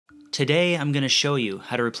Today I'm going to show you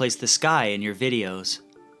how to replace the sky in your videos.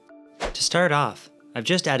 To start off, I've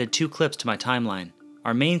just added 2 clips to my timeline.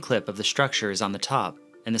 Our main clip of the structure is on the top,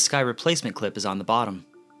 and the sky replacement clip is on the bottom.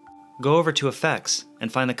 Go over to Effects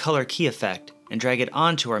and find the Color Key effect and drag it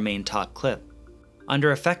onto our main top clip.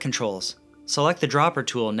 Under Effect Controls, select the dropper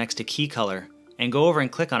tool next to Key Color and go over and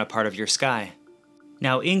click on a part of your sky.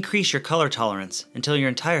 Now increase your color tolerance until your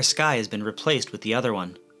entire sky has been replaced with the other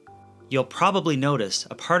one. You'll probably notice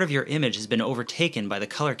a part of your image has been overtaken by the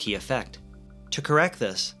Color Key effect. To correct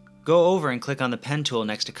this, go over and click on the pen tool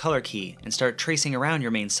next to Color Key and start tracing around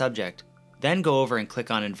your main subject. Then go over and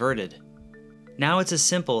click on Inverted. Now it's as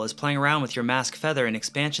simple as playing around with your mask feather and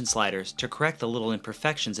expansion sliders to correct the little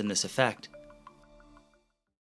imperfections in this effect.